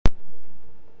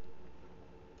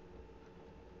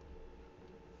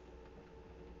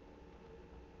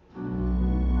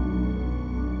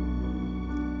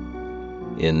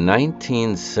In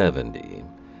 1970,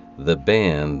 the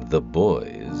band The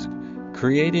Boys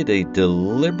created a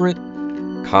deliberate,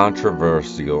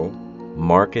 controversial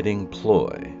marketing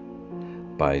ploy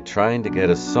by trying to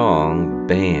get a song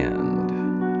banned.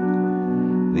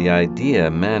 The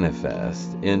idea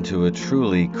manifests into a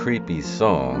truly creepy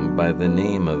song by the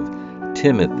name of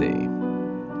Timothy,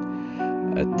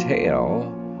 a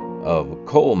tale of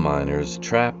coal miners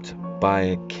trapped by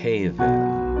a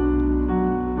cave-in.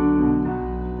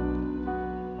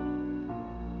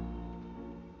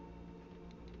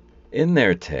 In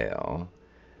their tale,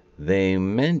 they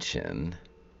mention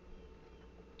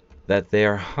that they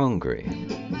are hungry.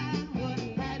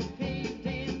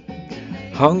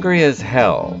 Hungry as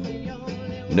hell.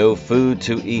 No food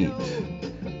to eat.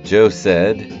 Joe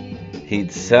said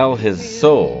he'd sell his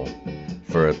soul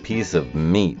for a piece of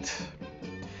meat.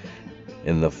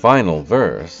 In the final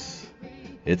verse,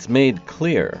 it's made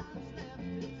clear.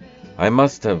 I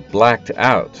must have blacked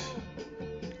out.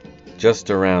 Just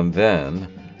around then,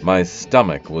 my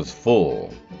stomach was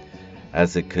full,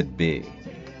 as it could be.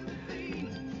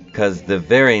 'Cause the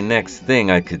very next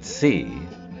thing I could see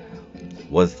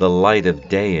was the light of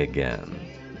day again.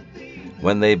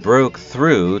 When they broke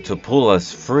through to pull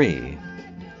us free,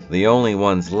 the only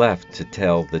ones left to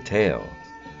tell the tale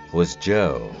was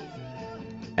Joe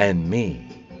and me.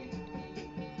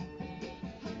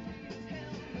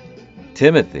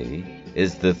 Timothy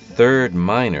is the third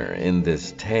miner in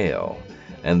this tale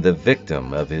and the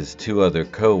victim of his two other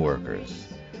co-workers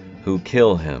who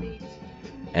kill him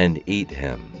and eat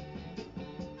him.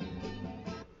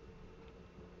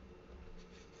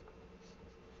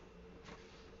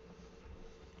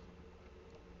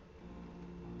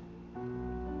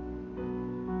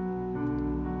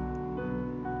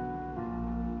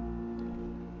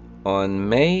 On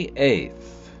May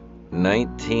 8th,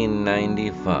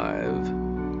 1995,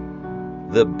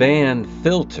 the band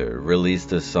Filter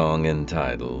released a song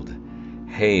entitled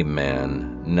Hey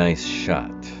Man, Nice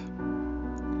Shot.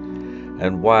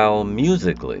 And while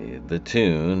musically the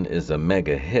tune is a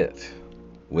mega hit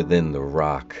within the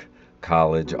rock,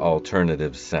 college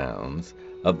alternative sounds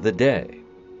of the day,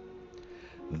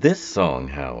 this song,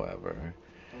 however,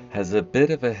 has a bit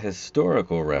of a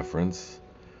historical reference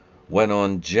when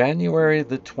on January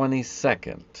the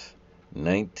 22nd,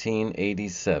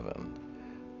 1987,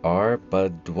 R.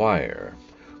 Bud Dwyer,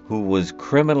 who was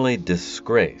criminally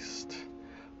disgraced,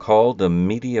 called a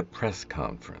media press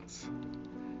conference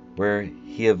where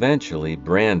he eventually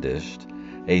brandished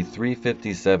a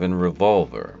 .357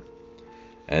 revolver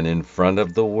and in front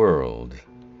of the world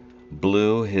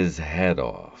blew his head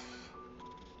off.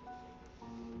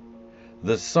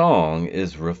 The song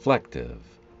is reflective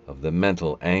of the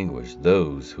mental anguish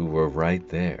those who were right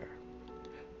there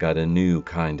got a new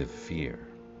kind of fear.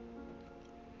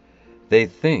 They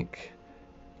think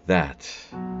that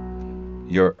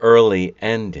your early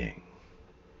ending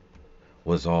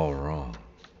was all wrong.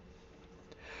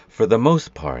 For the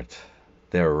most part,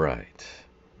 they're right.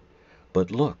 But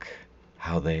look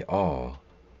how they all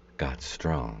got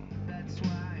strong.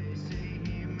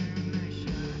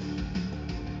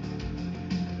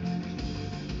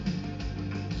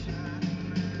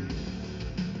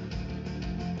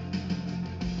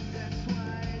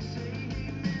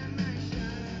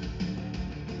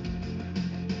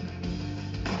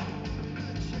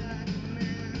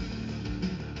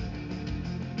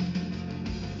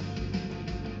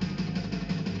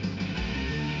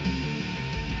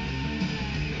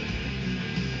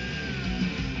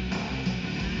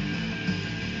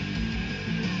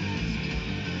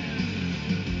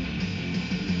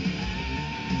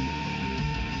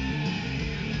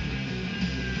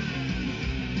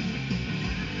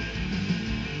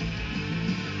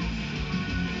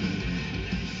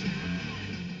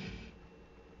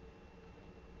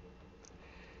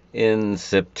 In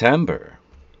September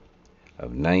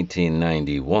of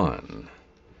 1991,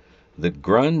 the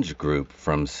grunge group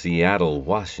from Seattle,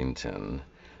 Washington,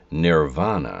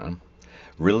 Nirvana,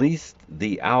 released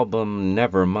the album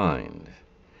Nevermind,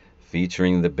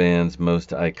 featuring the band's most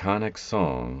iconic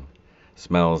song,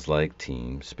 Smells Like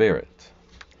Teen Spirit.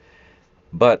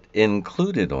 But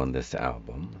included on this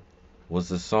album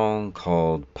was a song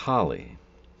called Polly.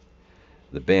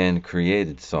 The band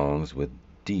created songs with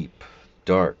deep,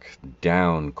 dark,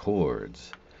 down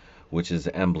chords, which is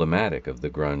emblematic of the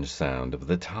grunge sound of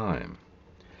the time.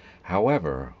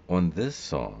 However, on this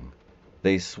song,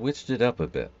 they switched it up a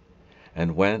bit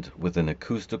and went with an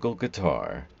acoustical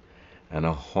guitar and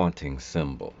a haunting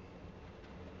cymbal.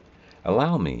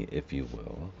 Allow me, if you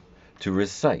will, to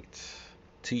recite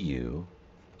to you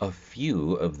a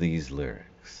few of these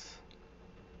lyrics.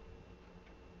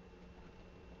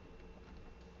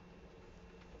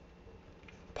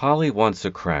 Polly wants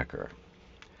a cracker.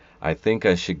 I think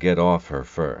I should get off her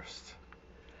first.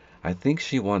 I think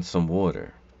she wants some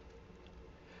water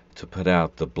to put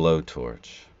out the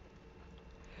blowtorch.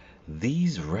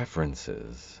 These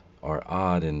references are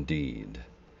odd indeed,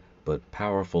 but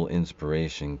powerful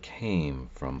inspiration came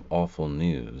from awful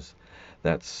news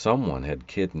that someone had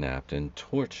kidnapped and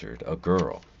tortured a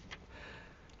girl.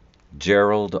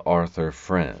 Gerald Arthur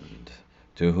Friend,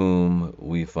 to whom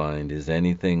we find is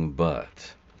anything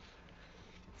but,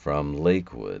 from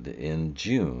Lakewood in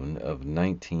June of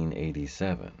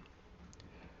 1987,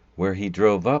 where he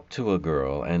drove up to a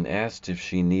girl and asked if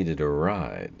she needed a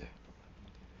ride.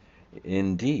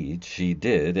 Indeed, she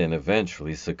did, and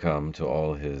eventually succumbed to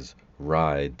all his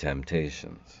ride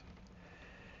temptations.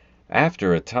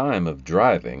 After a time of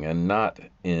driving and not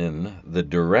in the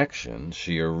direction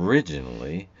she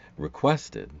originally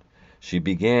requested, she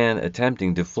began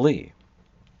attempting to flee.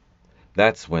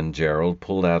 That's when Gerald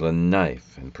pulled out a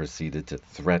knife and proceeded to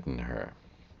threaten her.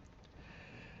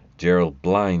 Gerald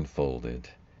blindfolded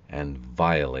and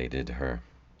violated her,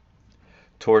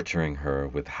 torturing her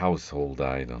with household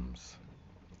items,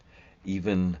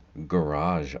 even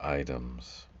garage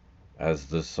items, as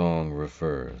the song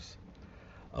refers,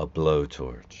 a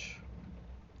blowtorch.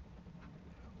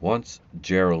 Once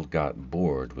Gerald got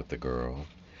bored with the girl,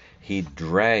 he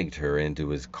dragged her into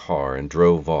his car and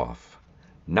drove off.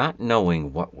 Not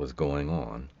knowing what was going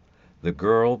on, the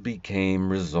girl became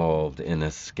resolved in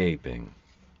escaping.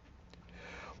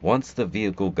 Once the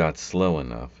vehicle got slow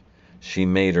enough, she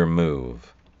made her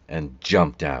move and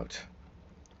jumped out.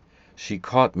 She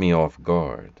caught me off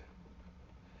guard.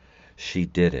 She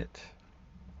did it.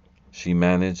 She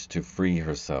managed to free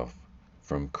herself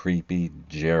from creepy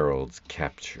Gerald's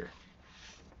capture.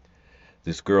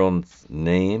 This girl's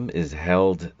name is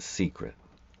held secret.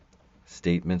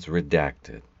 Statements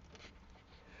redacted.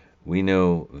 We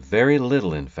know very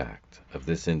little, in fact, of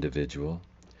this individual,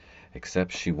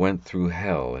 except she went through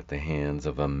hell at the hands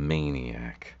of a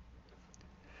maniac.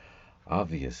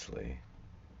 Obviously,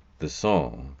 the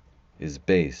song is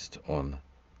based on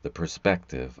the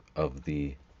perspective of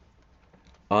the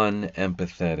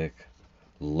unempathetic,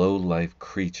 low-life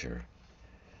creature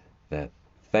that,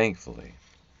 thankfully,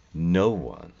 no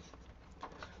one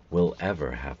will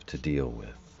ever have to deal with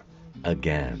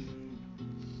again.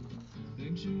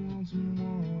 Think she wants some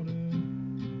water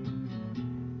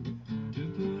to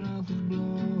put out the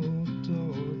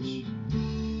blowtorch.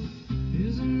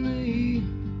 Isn't me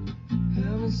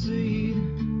have a seat?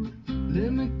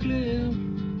 Let me clip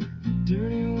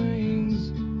dirty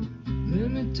wings.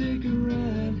 Let me take a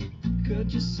ride.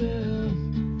 Cut yourself.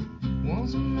 Want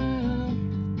some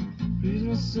help? Please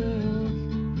myself.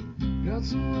 Got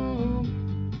some rope.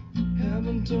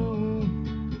 Haven't told.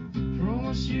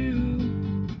 Promise you.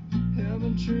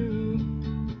 Haven't true.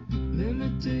 Let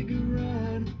me take a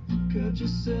ride. Cut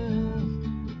yourself.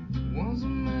 Want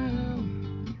some help?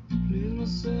 Please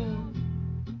myself.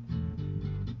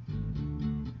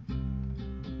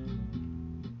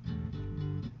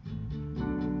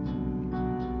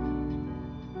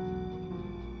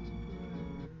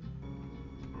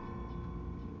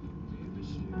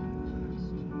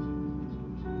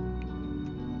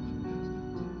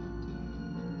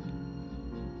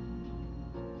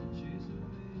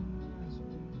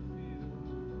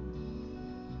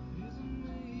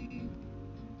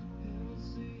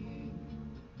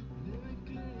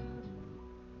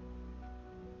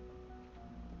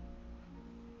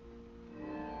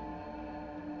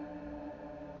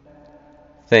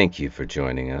 Thank you for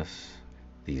joining us,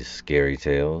 these scary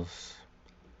tales.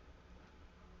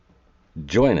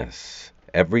 Join us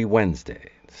every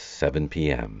Wednesday, 7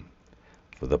 p.m.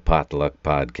 for the Potluck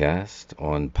Podcast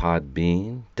on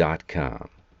podbean.com.